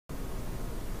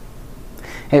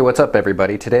Hey, what's up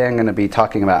everybody? Today I'm going to be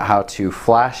talking about how to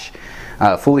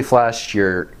fully flash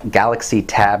your Galaxy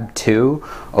Tab 2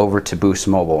 over to Boost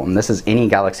Mobile. And this is any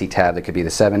Galaxy Tab. That could be the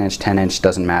 7-inch, 10-inch,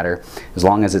 doesn't matter, as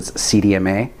long as it's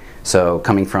CDMA. So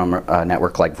coming from a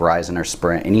network like Verizon or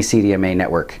Sprint, any CDMA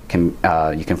network can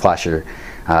you can flash your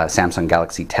Samsung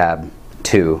Galaxy Tab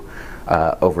 2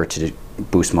 over to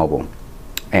Boost Mobile.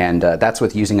 And that's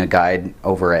with using a guide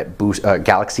over at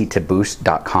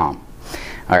galaxytoboost.com.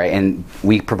 All right, and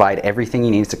we provide everything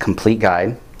you need. It's a complete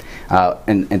guide,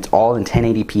 and it's all in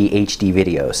 1080p HD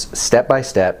videos, step by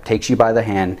step, takes you by the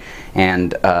hand,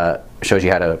 and shows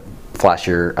you how to flash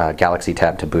your Galaxy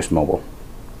Tab to Boost Mobile.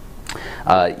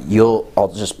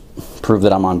 I'll just prove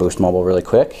that I'm on Boost Mobile really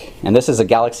quick. And this is a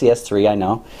Galaxy S3, I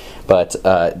know, but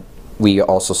we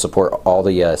also support all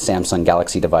the Samsung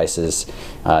Galaxy devices.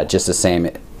 Just the same,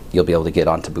 you'll be able to get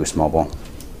onto Boost Mobile.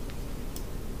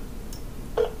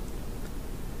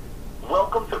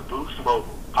 Welcome to Boost Mobile.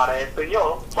 Para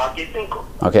español, marque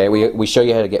 5. Okay, we show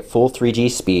you how to get full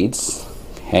 3G speeds.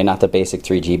 Okay, not the basic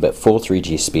 3G, but full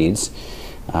 3G speeds,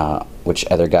 which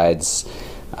other guides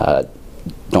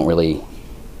don't really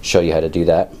show you how to do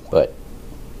that. But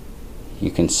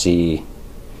you can see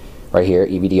right here,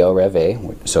 EVDO Rev A,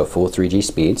 so full 3G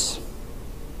speeds.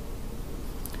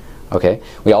 Okay,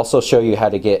 we also show you how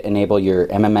to enable your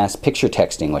MMS picture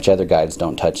texting, which other guides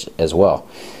don't touch as well.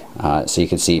 So you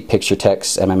can see picture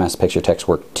text, MMS picture text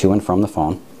work to and from the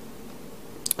phone.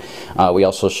 We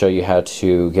also show you how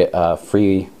to get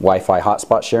free Wi-Fi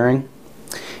hotspot sharing.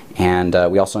 And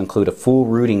we also include a full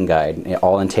routing guide,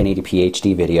 all in 1080p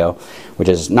HD video, which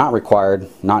is not required,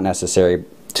 not necessary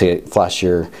to flash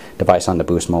your device onto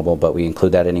Boost Mobile, but we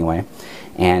include that anyway.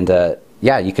 And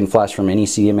yeah, you can flash from any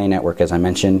CDMA network, as I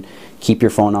mentioned. Keep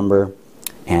your phone number,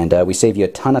 and we save you a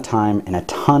ton of time and a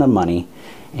ton of money.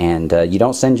 And you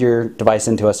don't send your device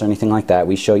into us or anything like that.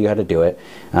 We show you how to do it,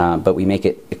 but we make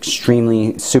it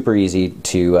extremely super easy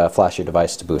to flash your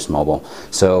device to Boost Mobile.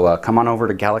 So come on over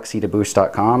to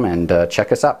galaxytoboost.com and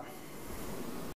check us out.